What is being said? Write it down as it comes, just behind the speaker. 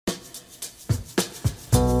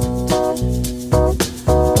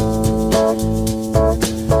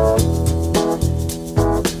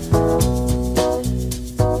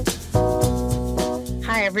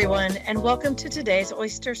and welcome to today's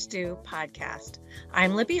Oyster Stew podcast.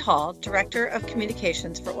 I'm Libby Hall, Director of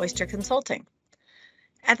Communications for Oyster Consulting.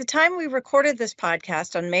 At the time we recorded this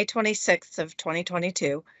podcast on May 26th of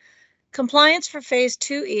 2022, compliance for Phase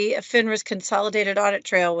 2E of FINRA's Consolidated Audit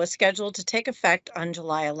Trail was scheduled to take effect on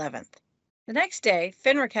July 11th. The next day,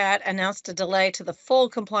 FINRACAT announced a delay to the full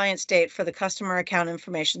compliance date for the Customer Account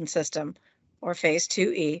Information System, or Phase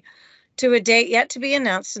 2E, to a date yet to be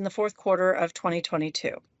announced in the fourth quarter of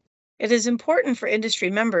 2022. It is important for industry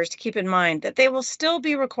members to keep in mind that they will still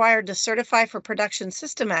be required to certify for production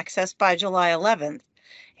system access by July 11th,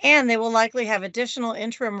 and they will likely have additional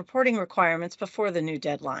interim reporting requirements before the new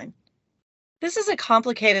deadline. This is a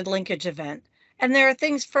complicated linkage event, and there are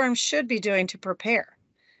things firms should be doing to prepare.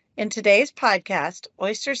 In today's podcast,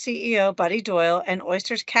 Oyster CEO Buddy Doyle and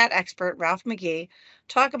Oyster's CAT expert Ralph McGee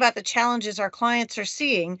talk about the challenges our clients are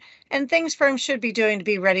seeing and things firms should be doing to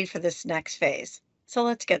be ready for this next phase. So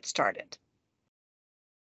let's get started.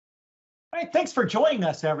 All right, thanks for joining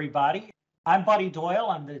us, everybody. I'm Buddy Doyle.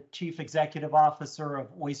 I'm the Chief Executive Officer of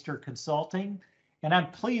Oyster Consulting, and I'm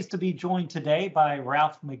pleased to be joined today by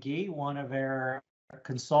Ralph McGee, one of our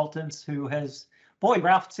consultants who has,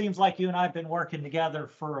 Ralph, it seems like you and I have been working together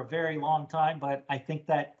for a very long time, but I think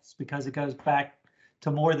that's because it goes back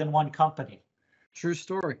to more than one company. True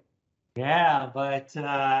story. Yeah, but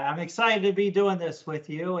I'm excited to be doing this with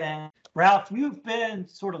you. And Ralph, you've been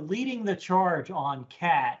sort of leading the charge on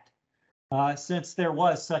CAT since there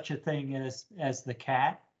was such a thing as the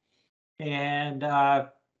CAT. And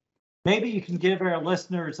maybe you can give our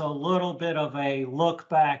listeners a little bit of a look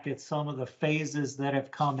back at some of the phases that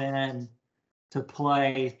have come in to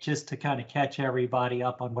play, just to kind of catch everybody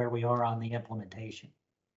up on where we are on the implementation.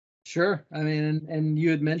 Sure. I mean, and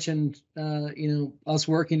you had mentioned, us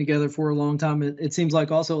working together for a long time. It seems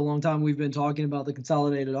like also a long time we've been talking about the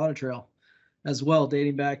Consolidated Audit Trail as well,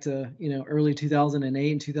 dating back to, early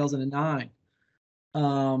 2008 and 2009,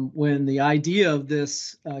 when the idea of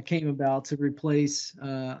this came about to replace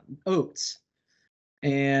OATS.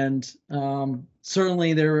 And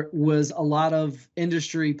certainly there was a lot of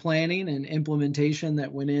industry planning and implementation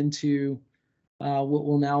that went into what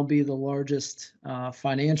will now be the largest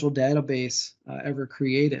financial database ever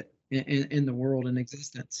created in the world in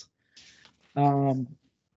existence.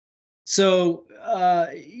 So,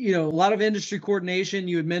 a lot of industry coordination.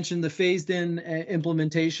 You had mentioned the phased-in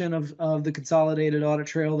implementation of the Consolidated Audit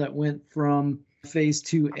Trail that went from Phase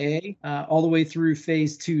 2A all the way through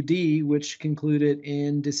Phase 2D, which concluded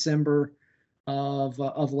in December of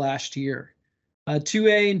last year.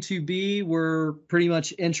 2A and 2B were pretty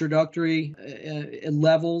much introductory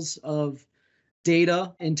levels of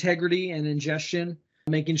data integrity and ingestion,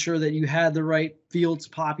 making sure that you had the right fields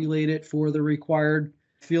populated for the required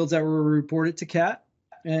fields that were reported to CAT.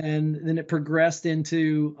 And then it progressed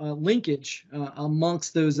into linkage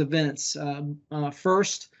amongst those events,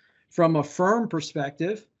 first from a firm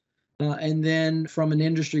perspective, and then from an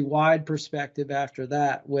industry-wide perspective after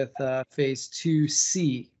that with Phase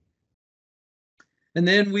 2C. And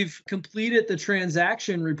then we've completed the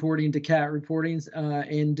transaction reporting to CAT reportings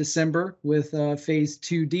in December with Phase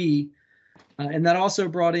 2D. And that also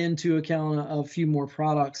brought into account a few more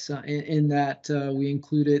products in that we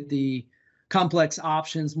included the complex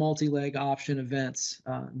options, multi-leg option events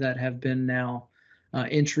that have been now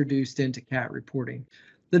introduced into CAT reporting.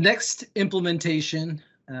 The next implementation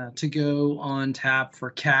to go on tap for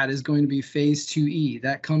CAT is going to be Phase 2E.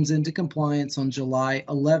 That comes into compliance on July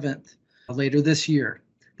 11th. Later this year.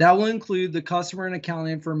 That will include the customer and account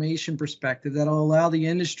information perspective that will allow the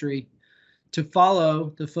industry to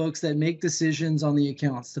follow the folks that make decisions on the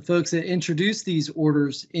accounts, the folks that introduce these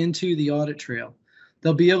orders into the audit trail.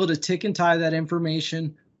 They'll be able to tick and tie that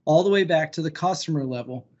information all the way back to the customer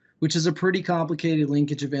level, which is a pretty complicated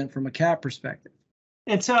linkage event from a CAT perspective.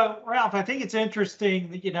 And so, Ralph, I think it's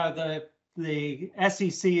interesting that, the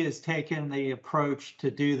SEC has taken the approach to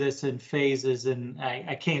do this in phases, and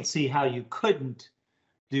I can't see how you couldn't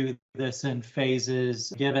do this in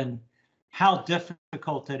phases, given how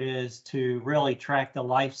difficult it is to really track the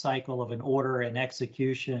life cycle of an order and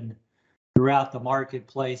execution throughout the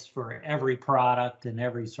marketplace for every product and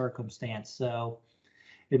every circumstance. So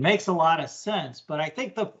it makes a lot of sense, but I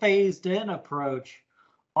think the phased-in approach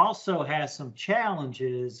also has some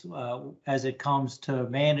challenges as it comes to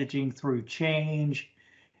managing through change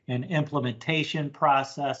and implementation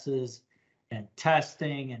processes and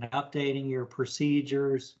testing and updating your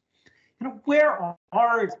procedures. Where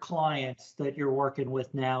are clients that you're working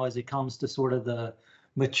with now as it comes to sort of the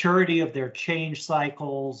maturity of their change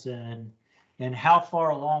cycles, and how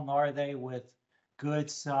far along are they with good,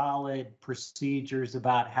 solid procedures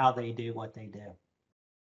about how they do what they do?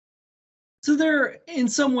 So they're in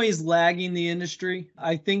some ways lagging the industry.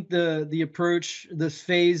 I think the approach, the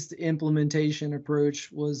phased implementation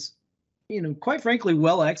approach was, quite frankly,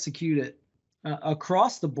 well executed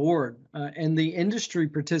across the board, and the industry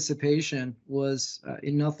participation was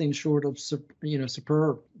in nothing short of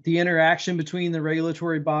superb. The interaction between the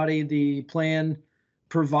regulatory body, the plan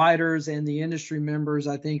providers, and the industry members,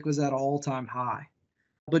 I think, was at an all-time high.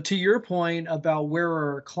 But to your point about where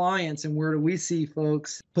are our clients and where do we see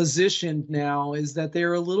folks positioned now is that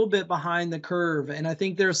they're a little bit behind the curve. And I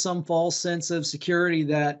think there's some false sense of security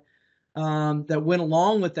that went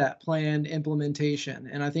along with that planned implementation.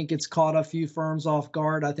 And I think it's caught a few firms off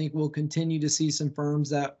guard. I think we'll continue to see some firms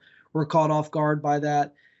that were caught off guard by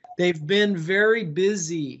that. They've been very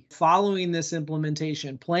busy following this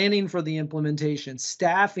implementation, planning for the implementation,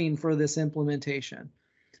 staffing for this implementation.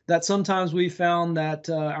 That sometimes we found that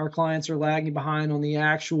our clients are lagging behind on the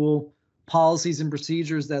actual policies and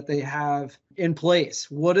procedures that they have in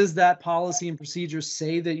place. What does that policy and procedure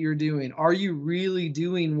say that you're doing? Are you really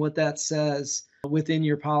doing what that says within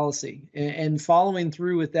your policy? And following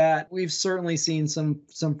through with that, we've certainly seen some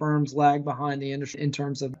firms lag behind the industry in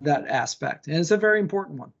terms of that aspect. And it's a very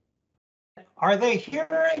important one. Are they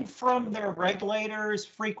hearing from their regulators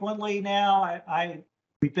frequently now?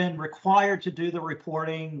 We've been required to do the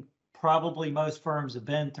reporting. Probably most firms have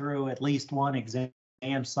been through at least one exam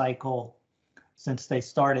cycle since they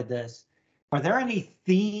started this. Are there any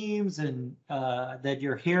themes that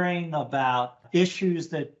you're hearing about issues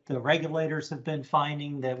that the regulators have been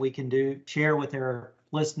finding that we can share with their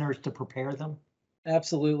listeners to prepare them?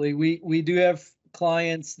 Absolutely. We do have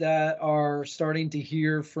clients that are starting to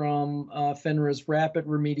hear from FINRA's rapid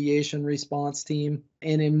remediation response team.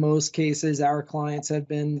 And in most cases, our clients have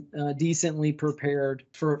been decently prepared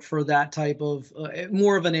for that type of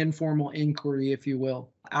more of an informal inquiry, if you will.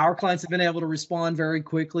 Our clients have been able to respond very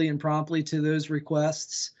quickly and promptly to those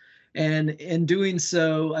requests. And in doing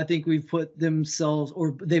so, I think they've put themselves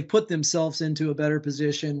into a better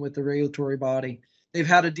position with the regulatory body. They've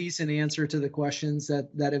had a decent answer to the questions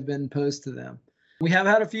that have been posed to them. We have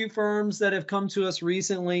had a few firms that have come to us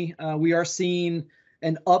recently. We are seeing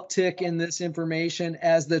an uptick in this information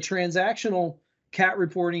as the transactional CAT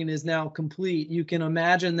reporting is now complete. You can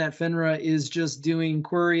imagine that FINRA is just doing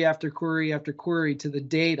query after query after query to the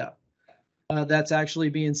data that's actually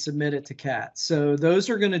being submitted to CAT. So those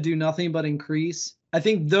are going to do nothing but increase. I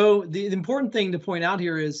think, though, the important thing to point out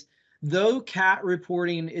here is, though CAT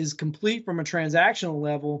reporting is complete from a transactional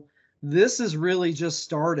level, this is really just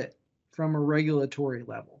started from a regulatory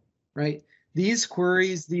level, right? These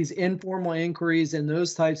queries, these informal inquiries, and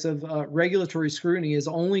those types of regulatory scrutiny is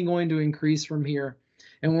only going to increase from here.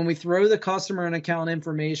 And when we throw the customer and account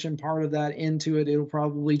information part of that into it, it'll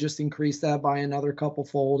probably just increase that by another couple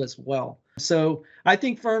fold as well. So I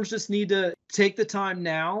think firms just need to take the time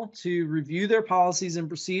now to review their policies and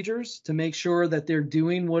procedures to make sure that they're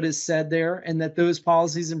doing what is said there and that those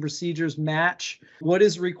policies and procedures match what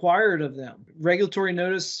is required of them. Regulatory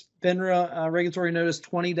notice, FINRA Regulatory Notice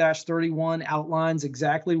 20-31 outlines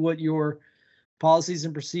exactly what your policies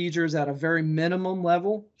and procedures at a very minimum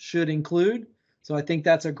level should include. So I think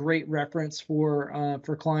that's a great reference for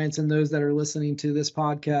clients and those that are listening to this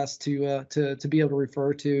podcast to be able to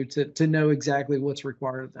refer to know exactly what's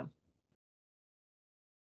required of them.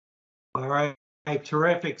 All right,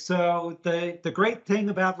 terrific. So the great thing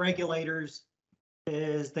about regulators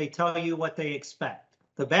is they tell you what they expect.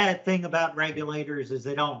 The bad thing about regulators is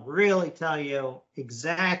they don't really tell you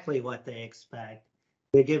exactly what they expect.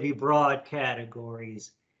 They give you broad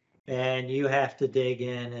categories, and you have to dig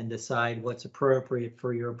in and decide what's appropriate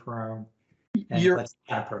for your firm and what's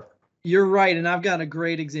not appropriate. You're right, and I've got a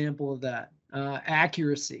great example of that.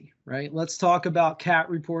 Accuracy, right? Let's talk about CAT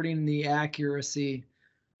reporting and the accuracy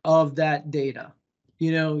of that data.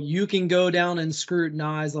 You can go down and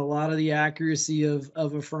scrutinize a lot of the accuracy of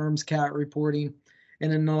a firm's CAT reporting.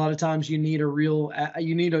 And then a lot of times you need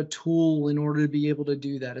a tool in order to be able to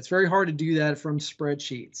do that. It's very hard to do that from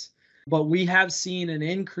spreadsheets. But we have seen an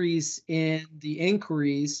increase in the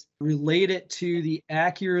inquiries related to the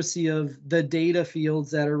accuracy of the data fields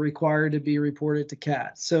that are required to be reported to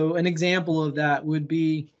CAT. So an example of that would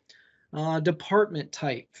be department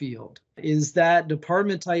type field. Is that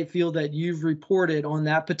department type field that you've reported on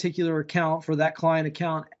that particular account for that client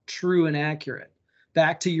account true and accurate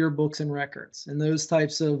back to your books and records? And those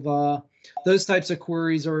types of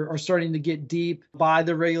queries are starting to get deep by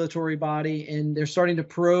the regulatory body, and they're starting to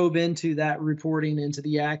probe into that reporting, into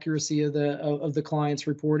the accuracy of the client's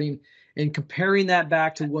reporting, and comparing that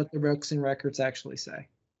back to what the books and records actually say.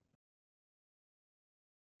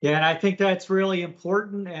 Yeah, and I think that's really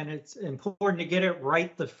important, and it's important to get it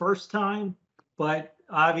right the first time. but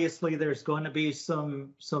obviously there's going to be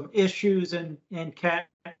some issues in cat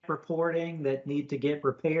reporting that need to get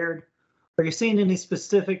repaired. Are you seeing any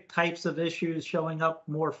specific types of issues showing up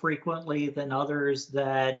more frequently than others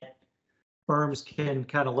that firms can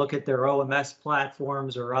kind of look at their OMS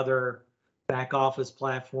platforms or other back office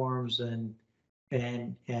platforms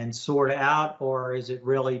and sort out? Or is it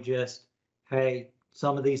really just, hey,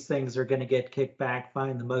 some of these things are going to get kicked back,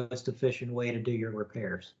 find the most efficient way to do your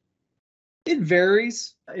repairs? It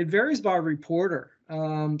varies. It varies by reporter.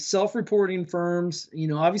 Self-reporting firms,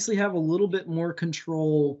 obviously have a little bit more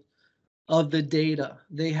control of the data.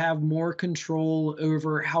 They have more control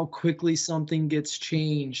over how quickly something gets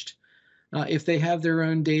changed. If they have their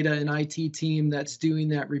own data and IT team that's doing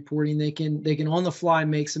that reporting, they can on the fly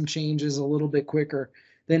make some changes a little bit quicker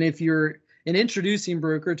than if you're an introducing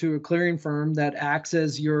broker to a clearing firm that acts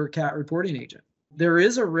as your CAT reporting agent. There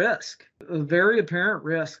is a risk, a very apparent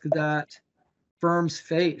risk that firms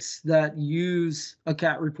face that use a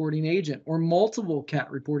CAT reporting agent or multiple CAT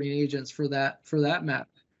reporting agents for that matter.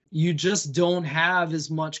 You just don't have as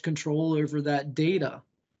much control over that data.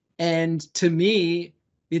 And to me,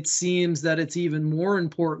 it seems that it's even more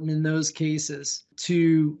important in those cases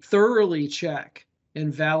to thoroughly check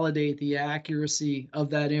and validate the accuracy of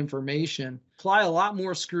that information. Apply a lot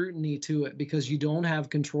more scrutiny to it because you don't have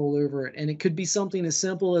control over it. And it could be something as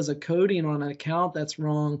simple as a coding on an account that's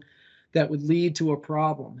wrong that would lead to a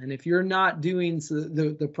problem. And if you're not doing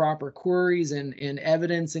the proper queries and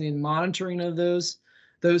evidence and in monitoring of those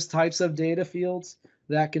types of data fields,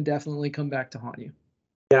 that can definitely come back to haunt you.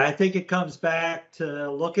 Yeah, I think it comes back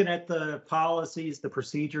to looking at the policies, the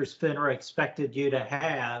procedures FINRA expected you to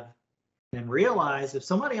have, and realize if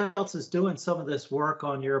somebody else is doing some of this work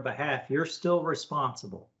on your behalf, you're still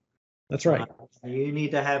responsible. That's right. You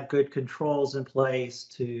need to have good controls in place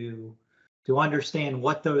to understand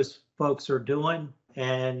what those folks are doing.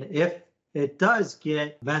 And if it does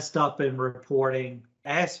get messed up in reporting,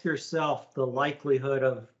 ask yourself the likelihood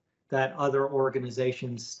of that other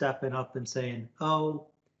organization stepping up and saying, oh,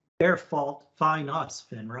 their fault, fine us,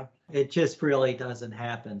 FINRA. It just really doesn't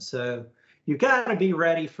happen. So you've got to be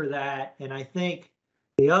ready for that. And I think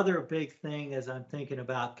the other big thing as I'm thinking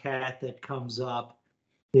about CAT that comes up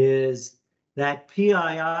is that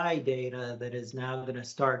PII data that is now going to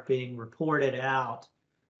start being reported out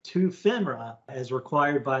to FINRA as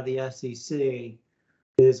required by the SEC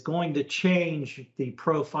is going to change the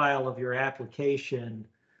profile of your application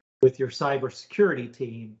with your cybersecurity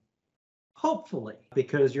team, hopefully,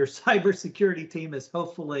 because your cybersecurity team is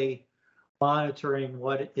hopefully monitoring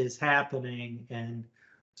what is happening. And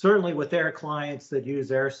certainly with their clients that use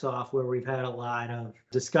their software, we've had a lot of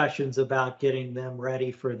discussions about getting them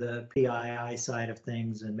ready for the PII side of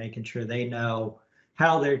things and making sure they know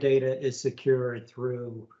how their data is secured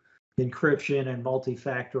through encryption and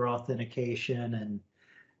multi-factor authentication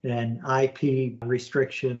and IP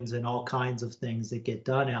restrictions and all kinds of things that get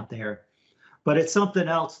done out there. But it's something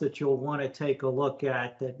else that you'll want to take a look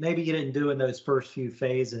at that maybe you didn't do in those first few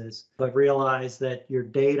phases, but realize that your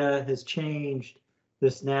data has changed.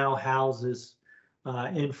 This now houses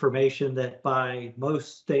information that by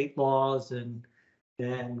most state laws and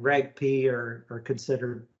Reg P are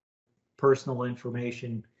considered personal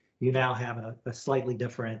information. You now have a slightly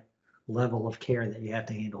different level of care that you have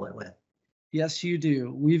to handle it with. Yes, you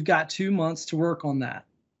do. We've got 2 months to work on that.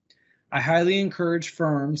 I highly encourage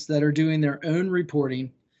firms that are doing their own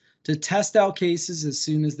reporting to test out cases as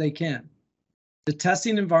soon as they can. The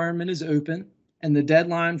testing environment is open, and the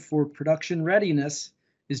deadline for production readiness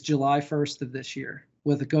is July 1st of this year,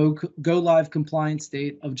 with a go live compliance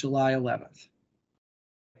date of July 11th.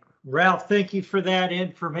 Ralph, thank you for that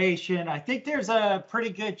information. I think there's a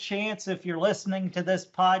pretty good chance if you're listening to this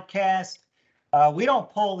podcast, we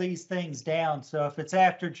don't pull these things down. So if it's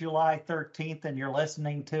after July 13th and you're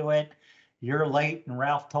listening to it, you're late and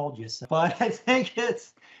Ralph told you so. But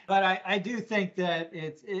I do think that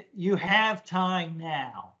you have time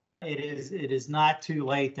now. It is not too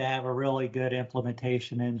late to have a really good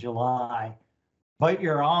implementation in July, but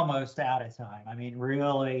you're almost out of time. I mean,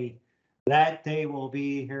 really, that day will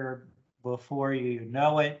be here before you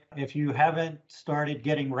know it. If you haven't started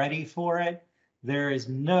getting ready for it, there is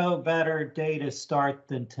no better day to start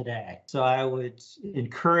than today. So I would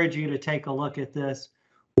encourage you to take a look at this.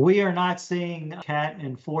 We are not seeing CAT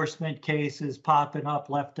enforcement cases popping up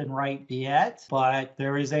left and right yet, but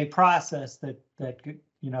there is a process that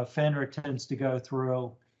FINRA tends to go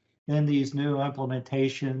through in these new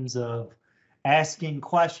implementations of asking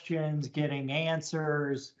questions, getting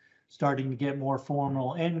answers, starting to get more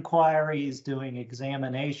formal inquiries, doing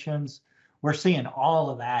examinations. we're seeing all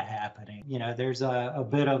of that happening. There's a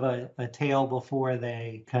bit of a tail before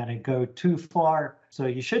they kind of go too far. So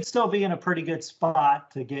you should still be in a pretty good spot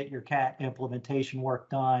to get your CAT implementation work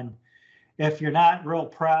done. If you're not real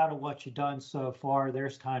proud of what you've done so far,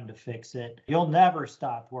 there's time to fix it. You'll never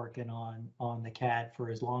stop working on the CAT for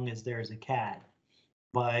as long as there's a CAT.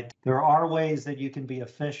 But there are ways that you can be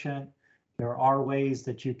efficient. There are ways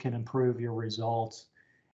that you can improve your results.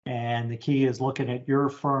 And the key is looking at your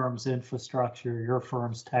firm's infrastructure, your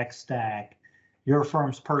firm's tech stack, your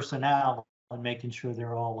firm's personnel, and making sure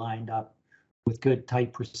they're all lined up with good,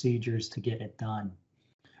 tight procedures to get it done.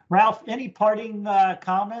 Ralph, any parting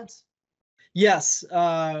comments? Yes,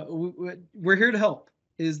 we're here to help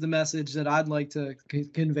is the message that I'd like to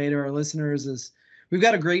convey to our listeners. Is we've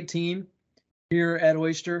got a great team here at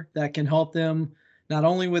Oyster that can help them not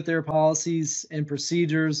only with their policies and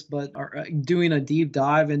procedures, but are doing a deep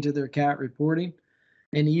dive into their CAT reporting,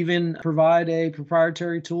 and even provide a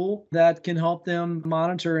proprietary tool that can help them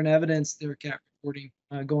monitor and evidence their CAT reporting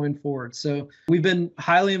going forward. So we've been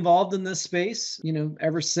highly involved in this space,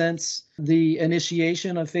 ever since the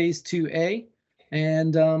initiation of Phase 2A,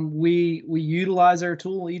 and we utilize our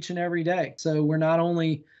tool each and every day. So we're not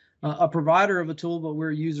only a provider of a tool, but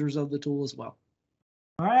we're users of the tool as well.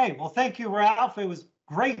 All right. Well, thank you, Ralph. It was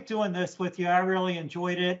great doing this with you. I really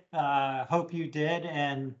enjoyed it. Hope you did.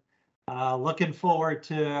 And looking forward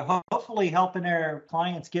to hopefully helping our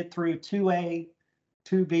clients get through 2A,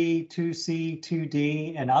 2B, 2C,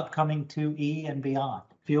 2D, and upcoming 2E and beyond.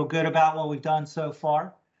 Feel good about what we've done so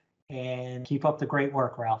far, and keep up the great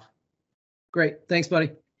work, Ralph. Great. Thanks,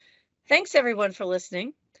 buddy. Thanks, everyone, for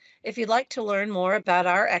listening. If you'd like to learn more about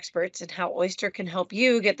our experts and how Oyster can help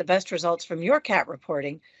you get the best results from your CAT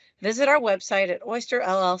reporting, visit our website at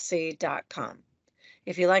oysterllc.com.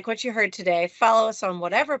 If you like what you heard today, follow us on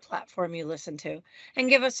whatever platform you listen to and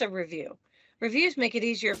give us a review. Reviews make it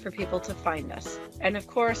easier for people to find us. And of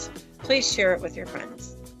course, please share it with your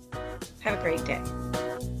friends. Have a great day.